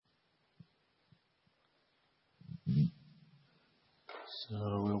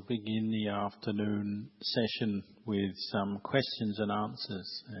So we'll begin the afternoon session with some questions and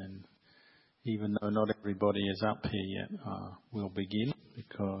answers. And even though not everybody is up here yet, we'll begin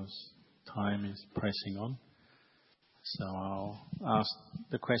because time is pressing on. So I'll ask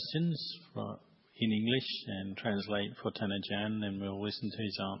the questions in English and translate for Thanajan, then we'll listen to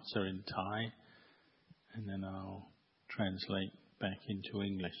his answer in Thai, and then I'll translate back into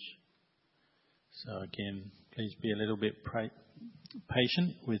English. So again, please be a little bit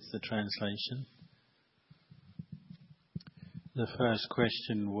patient with the translation. The first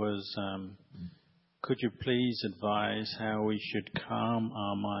question was, could you please advise how we should calm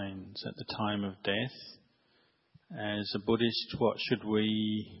our minds at the time of death? As a Buddhist, what should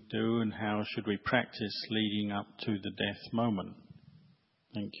we do and how should we practice leading up to the death moment?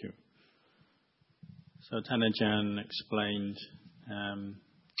 Thank you. So Thanajan explained,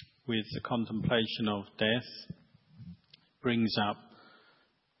 with the contemplation of death, brings up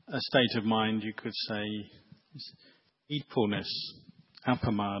a state of mind, you could say, heedfulness,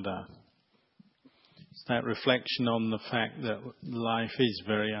 appamada. It's that reflection on the fact that life is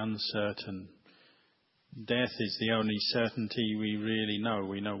very uncertain. Death is the only certainty we really know.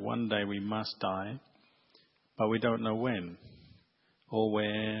 We know one day we must die, but we don't know when, or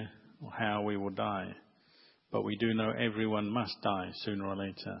where, or how we will die. But we do know everyone must die sooner or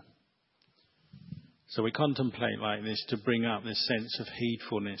later. So we contemplate like this to bring up this sense of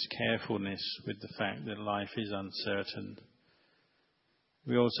heedfulness, carefulness with the fact that life is uncertain.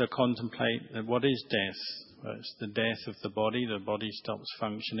 We also contemplate that what is death? Well, it's the death of the body stops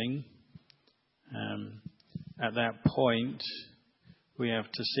functioning. At that point, we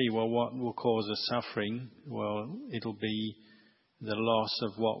have to see, well, what will cause us suffering? Well, it'll be the loss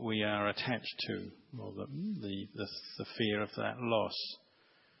of what we are attached to, or the fear of that loss.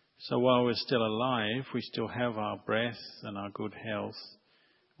 So while we're still alive, we still have our breath and our good health.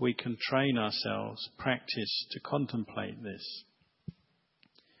 We can train ourselves, practice to contemplate this.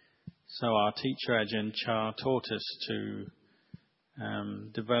 So our teacher Ajahn Chah taught us to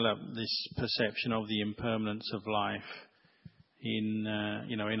develop this perception of the impermanence of life in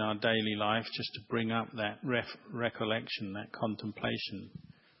our daily life, just to bring up that recollection, that contemplation.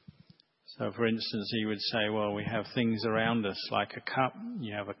 So, for instance, he would say, well, we have things around us like a cup.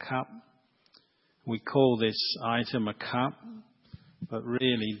 You have a cup. We call this item a cup, but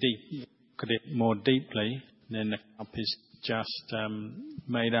really, look at it more deeply, then the cup is just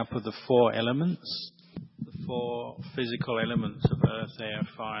made up of the four elements, the four physical elements of earth, air,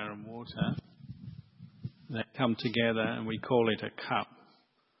 fire, and water. They come together and we call it a cup.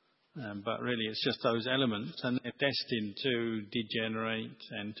 But really it's just those elements, and they're destined to degenerate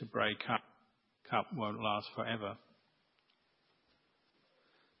and to break up. Cup won't last forever.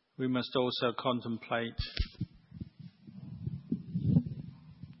 We must also contemplate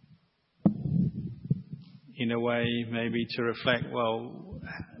in a way maybe to reflect, well,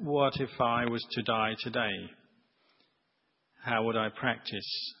 what if I was to die today? How would I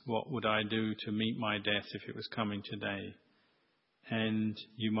practice? What would I do to meet my death if it was coming today? And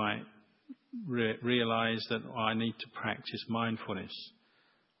you might realize that I need to practice mindfulness.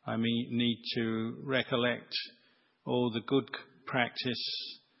 I need to recollect all the good practice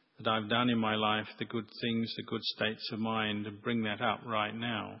that I've done in my life, the good things, the good states of mind, and bring that up right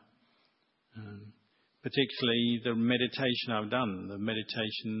now. Particularly the meditation I've done, the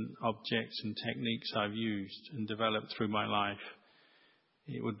meditation objects and techniques I've used and developed through my life.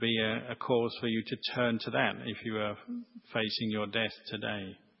 It would be a cause for you to turn to that if you are facing your death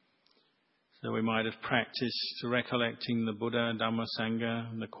today. So we might have practiced recollecting the Buddha, Dhamma,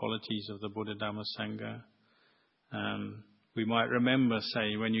 Sangha, and the qualities of the Buddha, Dhamma, Sangha. We might remember,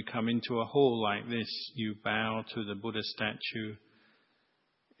 say, when you come into a hall like this, you bow to the Buddha statue.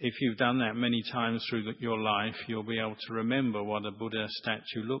 If you've done that many times through your life, you'll be able to remember what a Buddha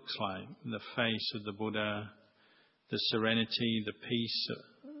statue looks like. The face of the Buddha, the serenity, the peace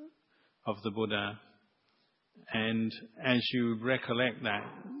of the Buddha. And as you recollect that,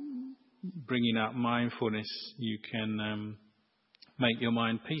 bringing up mindfulness, you can make your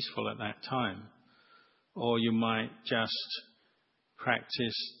mind peaceful at that time. Or you might just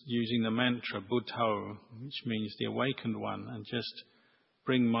practice using the mantra Buddho, which means the awakened one, and just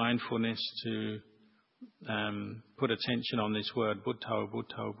bring mindfulness to put attention on this word Buddho,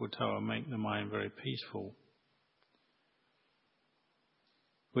 Buddho, Buddho, and make the mind very peaceful.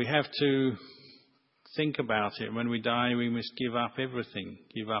 We have to think about it. When we die, we must give up everything.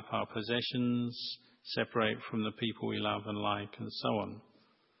 Give up our possessions, separate from the people we love and like, and so on.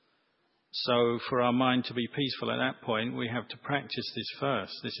 So for our mind to be peaceful at that point, we have to practice this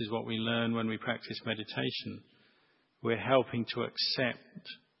first. This is what we learn when we practice meditation. we're helping to accept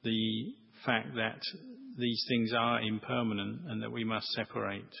the fact that these things are impermanent and that we must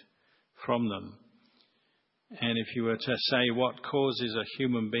separate from them. And if you were to say what causes a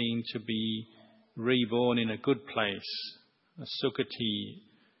human being to be reborn in a good place, a Sukhati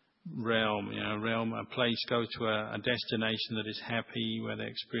realm, a place, go to a destination that is happy, where they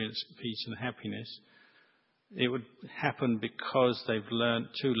experience peace and happiness, it would happen because they've learnt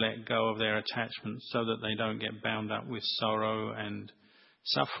to let go of their attachments so that they don't get bound up with sorrow and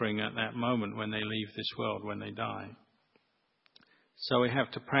suffering at that moment when they leave this world, when they die. So we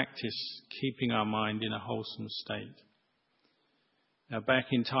have to practice keeping our mind in a wholesome state. Now, back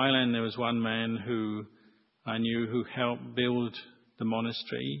in Thailand, there was one man who I knew who helped build the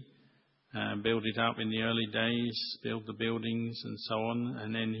monastery, build it up in the early days, build the buildings and so on,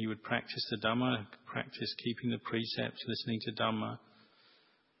 and then he would practice the Dhamma, practice keeping the precepts, listening to Dhamma.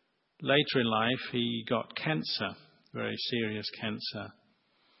 Later in life, he got cancer, very serious cancer.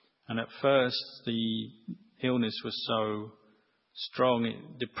 And at first, the illness was so strong,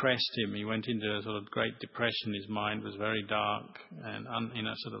 it depressed him. He went into a sort of great depression. His mind was very dark and in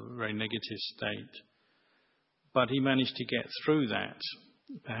a sort of very negative state. But he managed to get through that.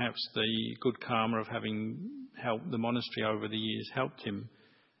 Perhaps the good karma of having helped the monastery over the years helped him.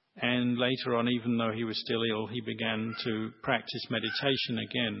 And later on, even though he was still ill, he began to practice meditation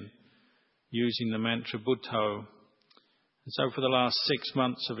again, using the mantra Buddho. And so for the last 6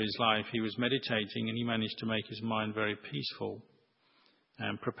 months of his life, he was meditating, and he managed to make his mind very peaceful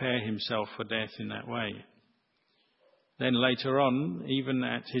and prepare himself for death in that way. Then later on, even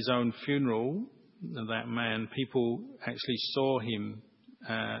at his own funeral, that man, people actually saw him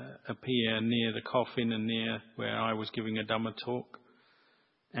appear near the coffin and near where I was giving a Dhamma talk.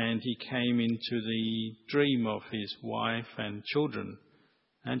 And he came into the dream of his wife and children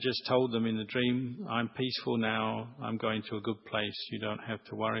and just told them in the dream, I'm peaceful now, I'm going to a good place, you don't have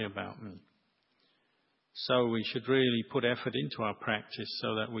to worry about me. So we should really put effort into our practice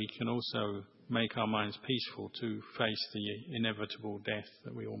so that we can also make our minds peaceful to face the inevitable death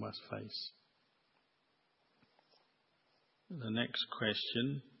that we all must face. The next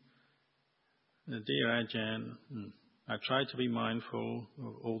question. Dear Ajahn, I try to be mindful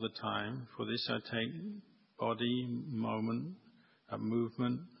all the time. For this I take body, movement,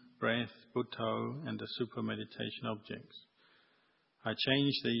 breath, Buddho, and the super meditation objects. I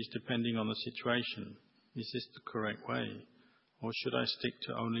change these depending on the situation. Is this the correct way? Or should I stick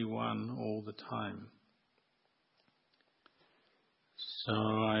to only one all the time? So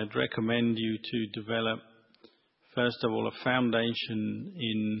I'd recommend you to develop, first of all, a foundation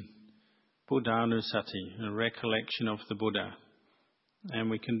in Buddhanusati, a recollection of the Buddha. And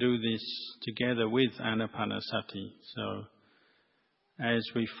we can do this together with Anapanasati. So as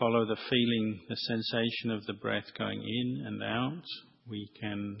we follow the feeling, the sensation of the breath going in and out, we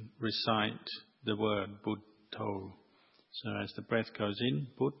can recite the word Buddho. So as the breath goes in,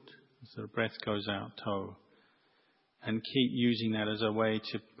 Bud, as the breath goes out, To. And keep using that as a way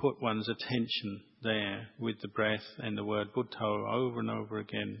to put one's attention there with the breath and the word Buddho over and over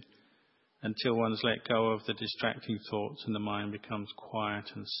again until one's let go of the distracting thoughts and the mind becomes quiet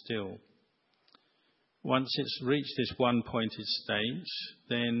and still. Once it's reached this one-pointed state,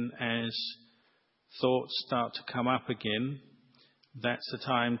 then as thoughts start to come up again, that's the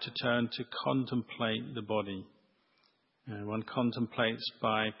time to turn to contemplate the body. One contemplates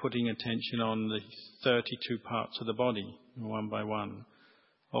by putting attention on the 32 parts of the body, one by one,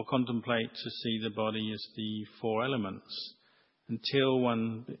 or contemplate to see the body as the 4 elements, until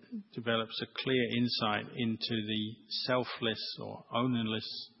one develops a clear insight into the selfless or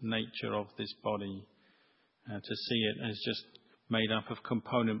ownerless nature of this body, to see it as just made up of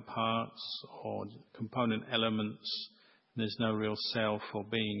component parts or component elements. There's no real self or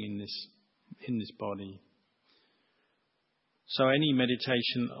being in this body. So any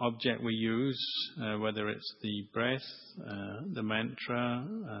meditation object we use, whether it's the breath, the mantra,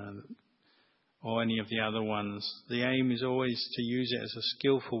 or any of the other ones, the aim is always to use it as a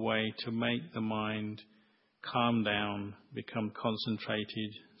skillful way to make the mind calm down, become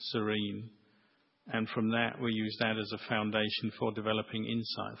concentrated, serene. And from that, we use that as a foundation for developing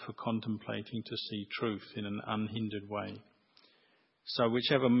insight, for contemplating to see truth in an unhindered way. So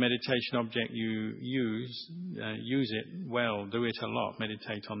whichever meditation object you use it well, do it a lot,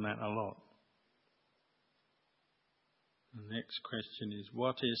 meditate on that a lot. The next question is,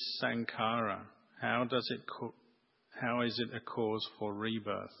 what is sankhara? How is it a cause for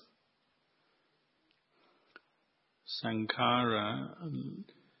rebirth? Sankhara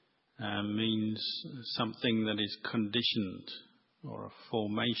means something that is conditioned, or a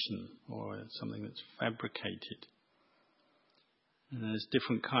formation, or something that's fabricated. And there's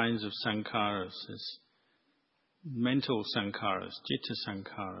different kinds of sankharas. There's mental sankharas, citta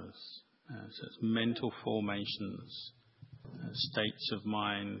sankharas. So it's mental formations, states of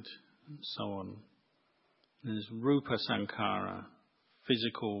mind, and so on. There's rupa sankhara,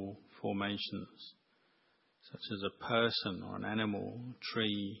 physical formations, such as a person or an animal, a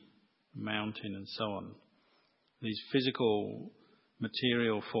tree, a mountain, and so on. These physical,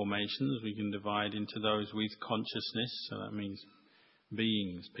 material formations we can divide into those with consciousness, so that means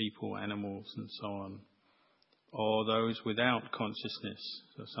beings, people, animals, and so on, or those without consciousness,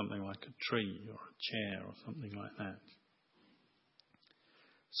 so something like a tree or a chair or something like that.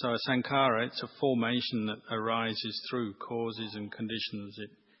 So a sankhara, it's a formation that arises through causes and conditions. It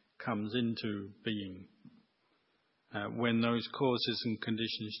comes into being. When those causes and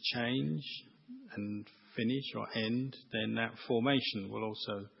conditions change and finish or end, then that formation will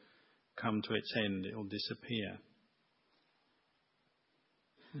also come to its end. It will disappear.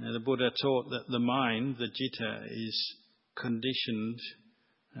 Now, the Buddha taught that the mind, the citta, is conditioned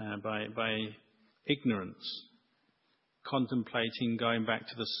by ignorance, contemplating, going back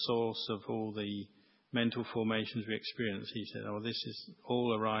to the source of all the mental formations we experience. He said,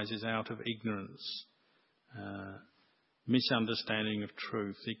 all arises out of ignorance. Misunderstanding of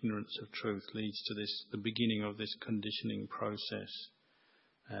truth, ignorance of truth leads to the beginning of this conditioning process.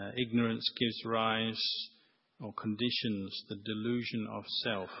 Ignorance gives rise or conditions the delusion of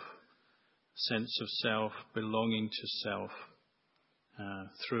self, sense of self, belonging to self,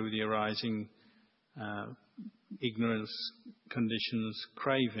 through the arising ignorance conditions,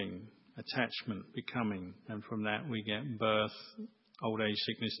 craving, attachment, becoming, and from that we get birth, old age,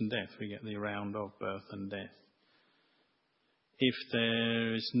 sickness and death. We get the round of birth and death. If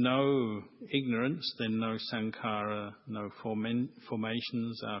there is no ignorance, then no sankhara, no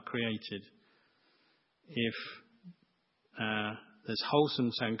formations are created. If there's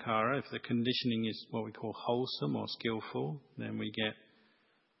wholesome sankhara, if the conditioning is what we call wholesome or skillful, then we get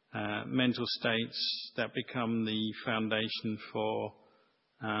mental states that become the foundation for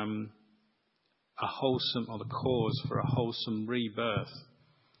a wholesome, or the cause for a wholesome rebirth.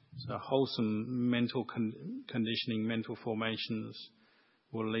 So wholesome mental conditioning, mental formations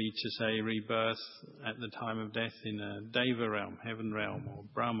will lead to, say, rebirth at the time of death in a Deva realm, heaven realm, or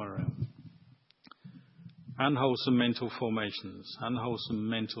Brahma realm. Unwholesome mental formations, unwholesome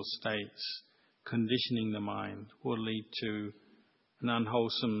mental states, conditioning the mind, will lead to an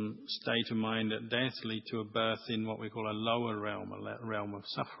unwholesome state of mind at death, lead to a birth in what we call a lower realm, a realm of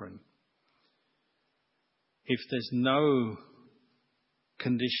suffering. If there's no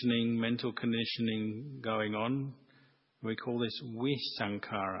conditioning, mental conditioning going on, we call this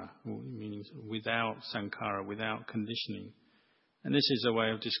visankhara, meaning without sankhara, without conditioning. And this is a way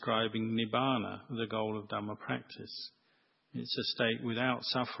of describing nibbana, the goal of Dhamma practice. It's a state without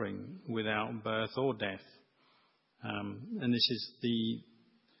suffering, without birth or death. And this is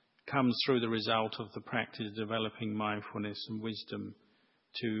comes through the result of the practice of developing mindfulness and wisdom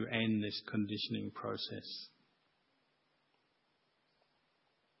to end this conditioning process.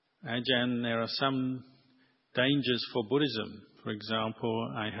 Ajahn, there are some dangers for Buddhism. For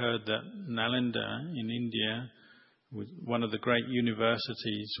example, I heard that Nalanda in India, one of the great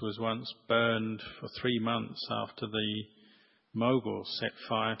universities, was once burned for 3 months after the Mughals set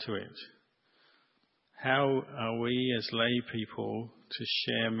fire to it. How are we as lay people to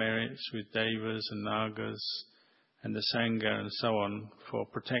share merits with Devas and Nagas and the Sangha and so on for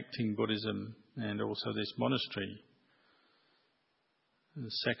protecting Buddhism and also this monastery? The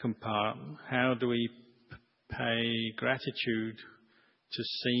second part, how do we pay gratitude to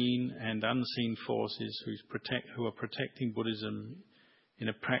seen and unseen forces who are protecting Buddhism in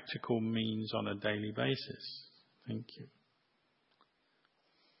a practical means on a daily basis? Thank you.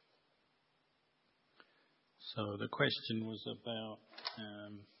 So the question was about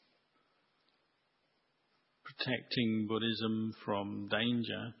protecting Buddhism from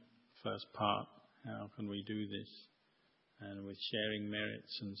danger. First part, how can we do this? And with sharing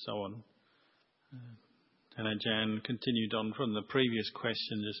merits and so on. And Ajahn continued on from the previous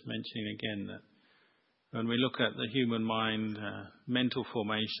question, just mentioning again that when we look at the human mind, mental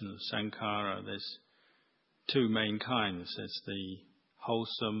formations, sankhara, there's two main kinds. There's the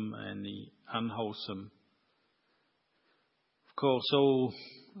wholesome and the unwholesome. Of course, all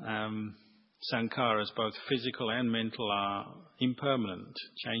sankharas, both physical and mental, are impermanent,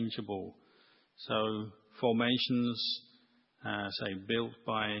 changeable. So formations, say, built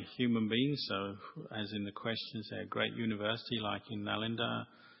by human beings, so as in the questions, a great university like in Nalanda,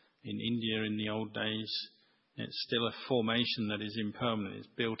 in India in the old days, it's still a formation that is impermanent. It's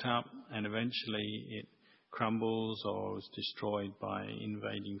built up and eventually it crumbles or is destroyed by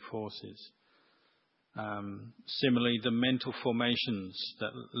invading forces. Similarly, the mental formations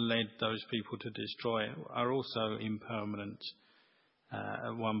that led those people to destroy it are also impermanent.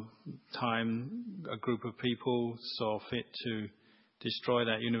 At one time, a group of people saw fit to destroy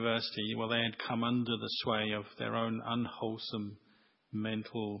that university. Well, they had come under the sway of their own unwholesome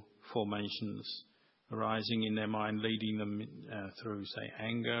mental formations arising in their mind, leading them through, say,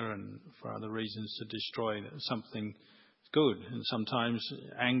 anger and for other reasons to destroy something good. And sometimes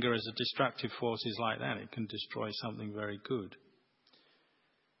anger as a destructive force is like that. It can destroy something very good.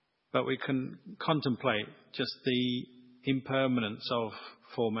 But we can contemplate just the impermanence of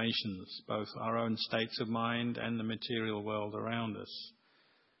formations, both our own states of mind and the material world around us.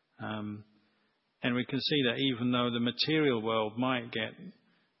 And we can see that even though the material world might get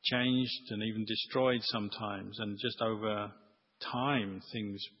changed and even destroyed sometimes, and just over time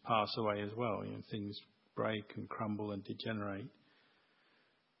things pass away as well. Things break and crumble and degenerate.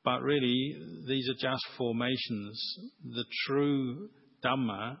 But really, these are just formations. The true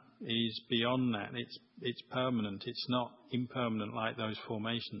Dhamma is beyond that. It's permanent. It's not impermanent like those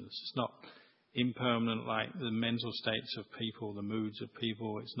formations. It's not impermanent like the mental states of people, the moods of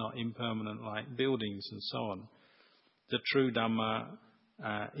people. It's not impermanent like buildings and so on. The true Dhamma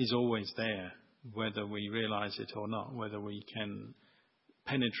is always there, whether we realize it or not, whether we can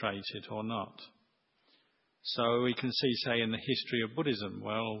penetrate it or not. So we can see, say, in the history of Buddhism,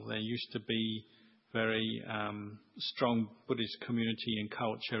 well, there used to be very strong Buddhist community and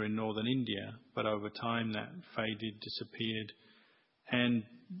culture in northern India, but over time that faded, disappeared, and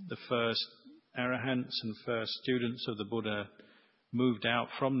the first arahants and first students of the Buddha moved out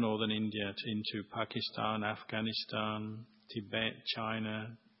from northern India into Pakistan, Afghanistan, Tibet,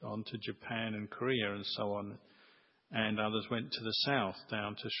 China, on to Japan and Korea and so on. And others went to the south,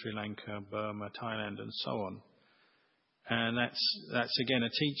 down to Sri Lanka, Burma, Thailand and so on. And that's again a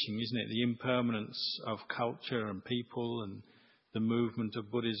teaching, isn't it? The impermanence of culture and people and the movement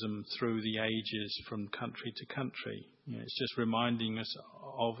of Buddhism through the ages from country to country. It's just reminding us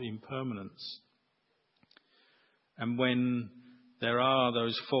of impermanence. And when there are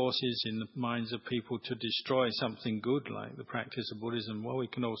those forces in the minds of people to destroy something good, like the practice of Buddhism, well, we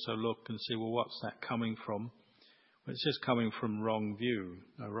can also look and see, well, what's that coming from? Well, it's just coming from wrong view,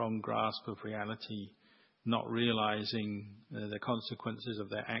 a wrong grasp of reality, not realizing the consequences of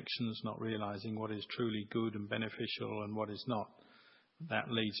their actions, not realizing what is truly good and beneficial and what is not.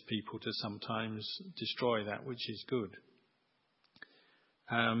 That leads people to sometimes destroy that which is good.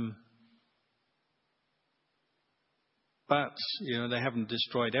 But, they haven't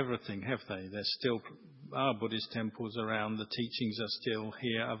destroyed everything, have they? There still are Buddhist temples around. The teachings are still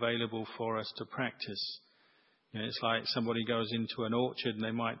here, available for us to practice. It's like somebody goes into an orchard and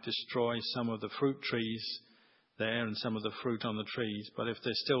they might destroy some of the fruit trees there and some of the fruit on the trees. But if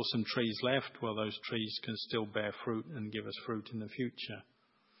there's still some trees left, well, those trees can still bear fruit and give us fruit in the future.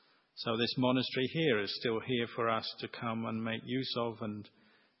 So this monastery here is still here for us to come and make use of and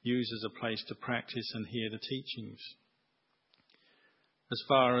use as a place to practice and hear the teachings. As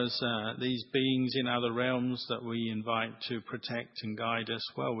far as these beings in other realms that we invite to protect and guide us,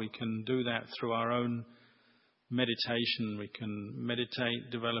 well, we can do that through our own meditation. We can meditate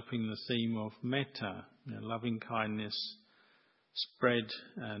developing the theme of metta, loving kindness, spread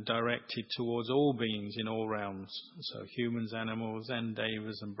and directed towards all beings in all realms, so humans, animals and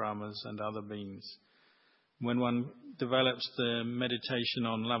devas and brahmas and other beings. When one develops the meditation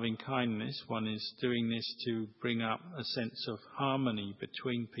on loving kindness, one is doing this to bring up a sense of harmony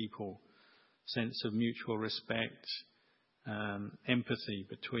between people, sense of mutual respect, empathy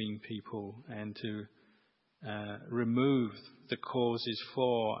between people, and to remove the causes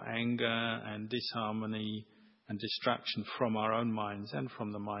for anger and disharmony and destruction from our own minds and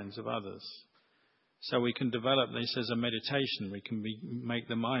from the minds of others. So we can develop this as a meditation. We can make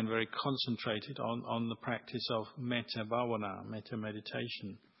the mind very concentrated on the practice of metta bhavana, metta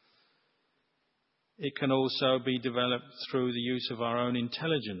meditation. It can also be developed through the use of our own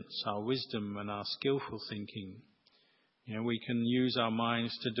intelligence, our wisdom and our skillful thinking. We can use our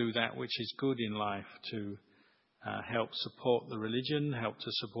minds to do that which is good in life, to help support the religion, help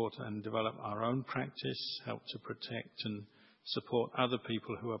to support and develop our own practice, help to protect and support other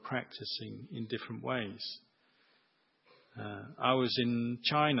people who are practicing in different ways. I was in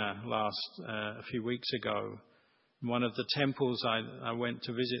China a few weeks ago. One of the temples I went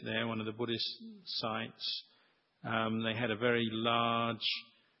to visit there, one of the Buddhist sites, they had a very large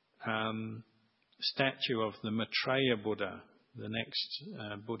statue of the Maitreya Buddha, the next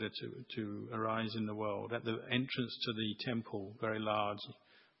Buddha to arise in the world, at the entrance to the temple, very large,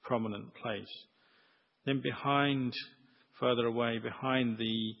 prominent place. Then further away, behind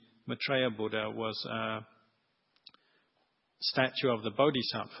the Maitreya Buddha was a statue of the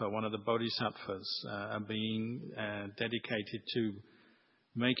Bodhisattva, one of the Bodhisattvas, a being dedicated to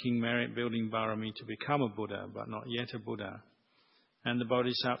making merit, building Bharami to become a Buddha, but not yet a Buddha. And the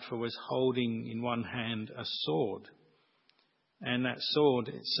Bodhisattva was holding in one hand a sword. And that sword,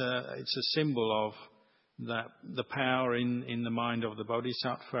 it's a symbol of the power in the mind of the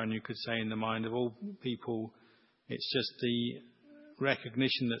Bodhisattva, and you could say in the mind of all people. It's just the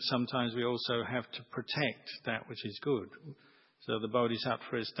recognition that sometimes we also have to protect that which is good. So the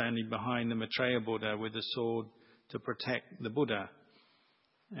Bodhisattva is standing behind the Maitreya Buddha with the sword to protect the Buddha.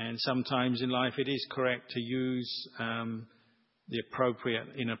 And sometimes in life it is correct to use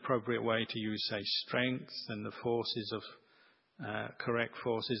inappropriate way to use, say, strength and the forces of correct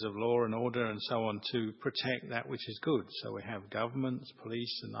forces of law and order and so on to protect that which is good. So we have governments,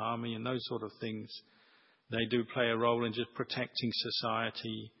 police and army and those sort of things. They do play a role in just protecting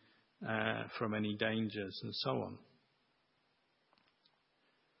society from any dangers and so on.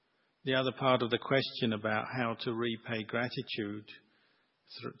 The other part of the question about how to repay gratitude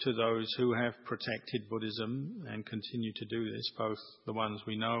to those who have protected Buddhism and continue to do this, both the ones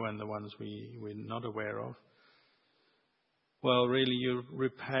we know and the ones we're not aware of. Well, really, you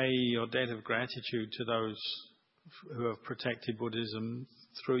repay your debt of gratitude to those who have protected Buddhism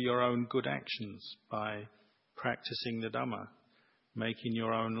through your own good actions by practicing the Dhamma, making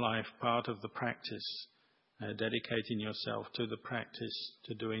your own life part of the practice, dedicating yourself to the practice,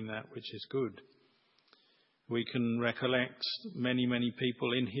 to doing that which is good. We can recollect many, many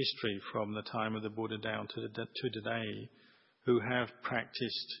people in history from the time of the Buddha down to today who have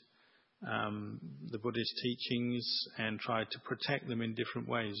practiced the Buddhist teachings and tried to protect them in different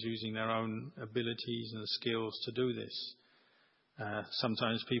ways, using their own abilities and skills to do this.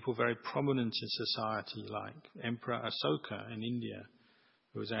 Sometimes people very prominent in society, like Emperor Asoka in India,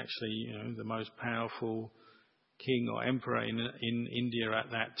 who was actually, the most powerful king or emperor in India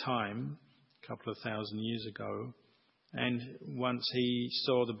at that time, a couple of thousand years ago. And once he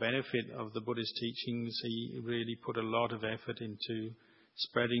saw the benefit of the Buddhist teachings, he really put a lot of effort into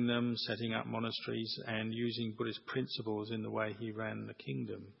spreading them, setting up monasteries and using Buddhist principles in the way he ran the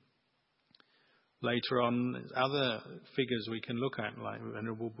kingdom. Later on, other figures we can look at, like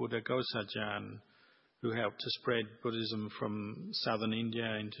Venerable Buddha Gosajan, who helped to spread Buddhism from southern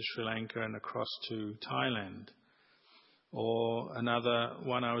India into Sri Lanka and across to Thailand. Or another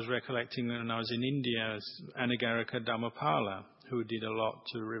one I was recollecting when I was in India is Anagarika Dhammapala, who did a lot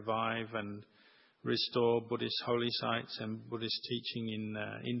to revive and restore Buddhist holy sites and Buddhist teaching in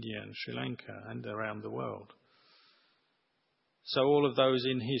India and Sri Lanka and around the world. So all of those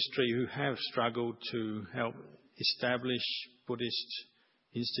in history who have struggled to help establish Buddhist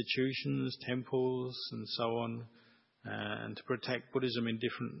institutions, temples and so on, and to protect Buddhism in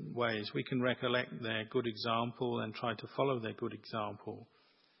different ways, we can recollect their good example and try to follow their good example.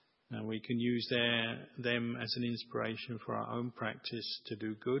 And we can use them as an inspiration for our own practice to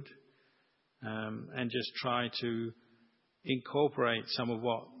do good, and just try to incorporate some of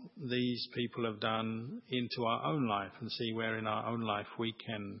what these people have done into our own life and see where in our own life we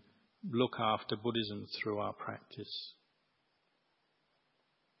can look after Buddhism through our practice.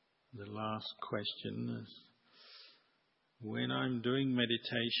 The last question is, when I'm doing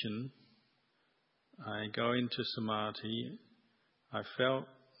meditation, I go into samadhi, I felt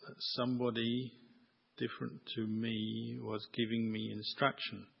that somebody different to me was giving me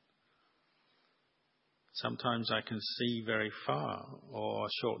instruction. Sometimes I can see very far or a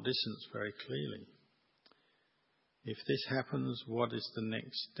short distance very clearly. If this happens, what is the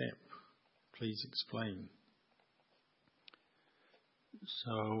next step? Please explain.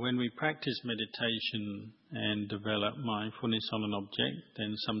 So when we practice meditation and develop mindfulness on an object,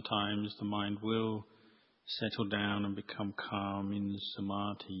 then sometimes the mind will settle down and become calm in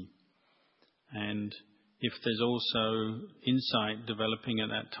samadhi. And if there's also insight developing at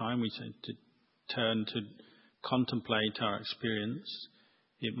that time, we say to turn to contemplate our experience.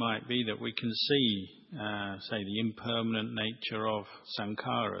 It might be that we can see, say, the impermanent nature of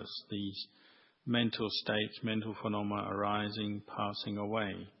sankharas, these mental states, mental phenomena arising, passing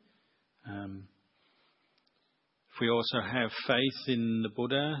away. If we also have faith in the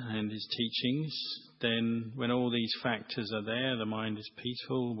Buddha and his teachings, then when all these factors are there, the mind is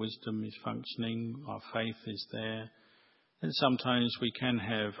peaceful, wisdom is functioning, our faith is there, and sometimes we can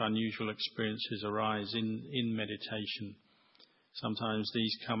have unusual experiences arise in meditation. Sometimes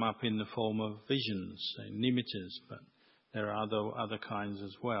these come up in the form of visions, nimittas, but there are other kinds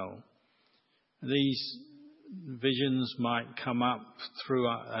as well. These visions might come up through,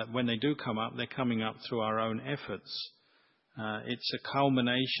 when they do come up, they're coming up through our own efforts. It's a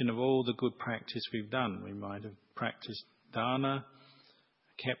culmination of all the good practice we've done. We might have practiced dana,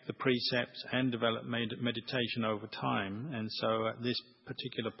 kept the precepts, and developed meditation over time. And so at this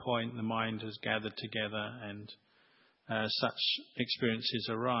particular point, the mind has gathered together and such experiences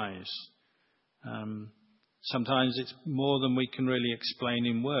arise. Sometimes it's more than we can really explain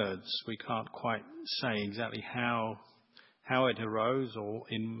in words. We can't quite say exactly how it arose or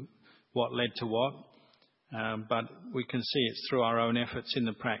in what led to what. But we can see it's through our own efforts in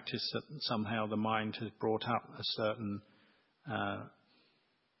the practice that somehow the mind has brought up a certain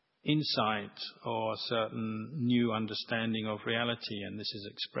insight or a certain new understanding of reality, and this is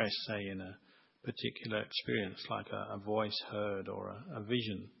expressed, say, in a particular experience, like a voice heard or a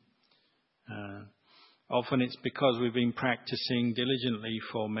vision. Often it's because we've been practicing diligently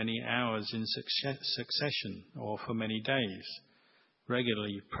for many hours in succession, or for many days,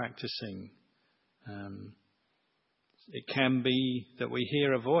 regularly practicing. It can be that we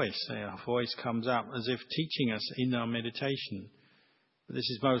hear a voice. A voice comes up as if teaching us in our meditation. But this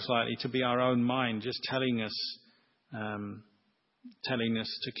is most likely to be our own mind just telling us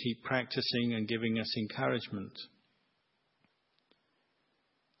to keep practicing and giving us encouragement.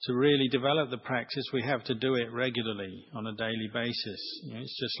 To really develop the practice, we have to do it regularly on a daily basis.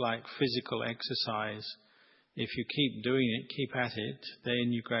 It's just like physical exercise. If you keep doing it, keep at it,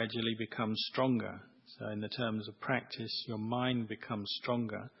 then you gradually become stronger. So in the terms of practice, your mind becomes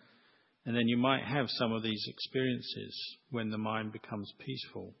stronger. And then you might have some of these experiences when the mind becomes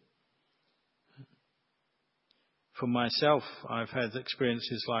peaceful. For myself, I've had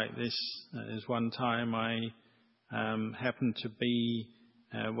experiences like this. There's one time I happened to be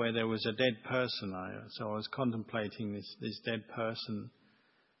where there was a dead person. So I was contemplating this dead person.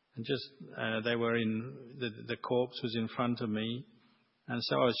 And just they were the corpse was in front of me. And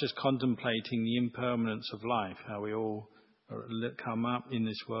so I was just contemplating the impermanence of life, how we all come up in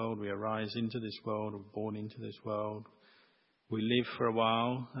this world, we arise into this world, we're born into this world. We live for a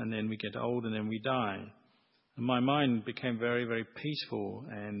while, and then we get old, and then we die. And my mind became very, very peaceful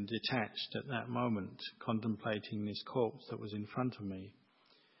and detached at that moment, contemplating this corpse that was in front of me.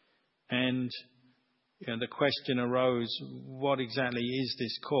 And the question arose, what exactly is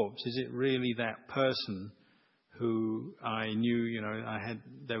this corpse? Is it really that person who I knew,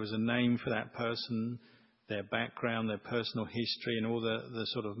 there was a name for that person, their background, their personal history, and all the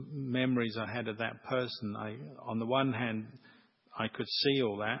sort of memories I had of that person. On the one hand, I could see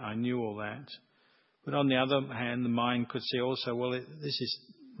all that, I knew all that. But on the other hand, the mind could see also, this is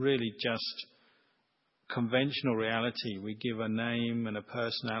really just conventional reality. We give a name and a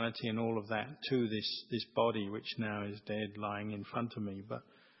personality and all of that to this body, which now is dead, lying in front of me. But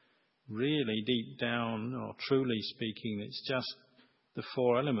really, deep down, or truly speaking, it's just the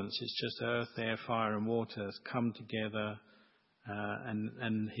four elements. It's just earth, air, fire and water has come together,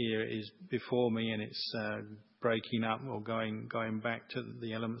 and here it is before me, and it's breaking up or going back to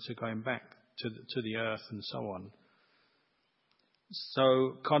the elements are going back to the earth and so on.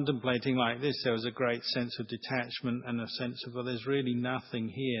 So contemplating like this, there was a great sense of detachment and a sense of, there's really nothing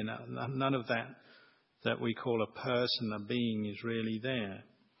here. None of that we call a person, a being, is really there.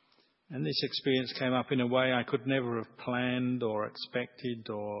 And this experience came up in a way I could never have planned or expected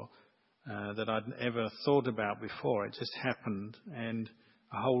or that I'd ever thought about before. It just happened, and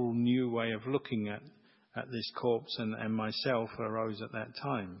a whole new way of looking at this corpse and myself arose at that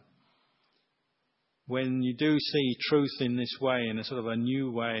time. When you do see truth in this way, in a sort of a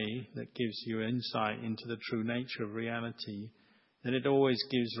new way that gives you insight into the true nature of reality, then it always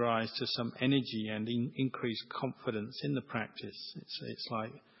gives rise to some energy and increased confidence in the practice. It's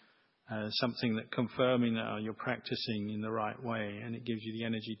like something that confirming that you're practicing in the right way, and it gives you the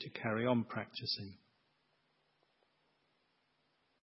energy to carry on practicing.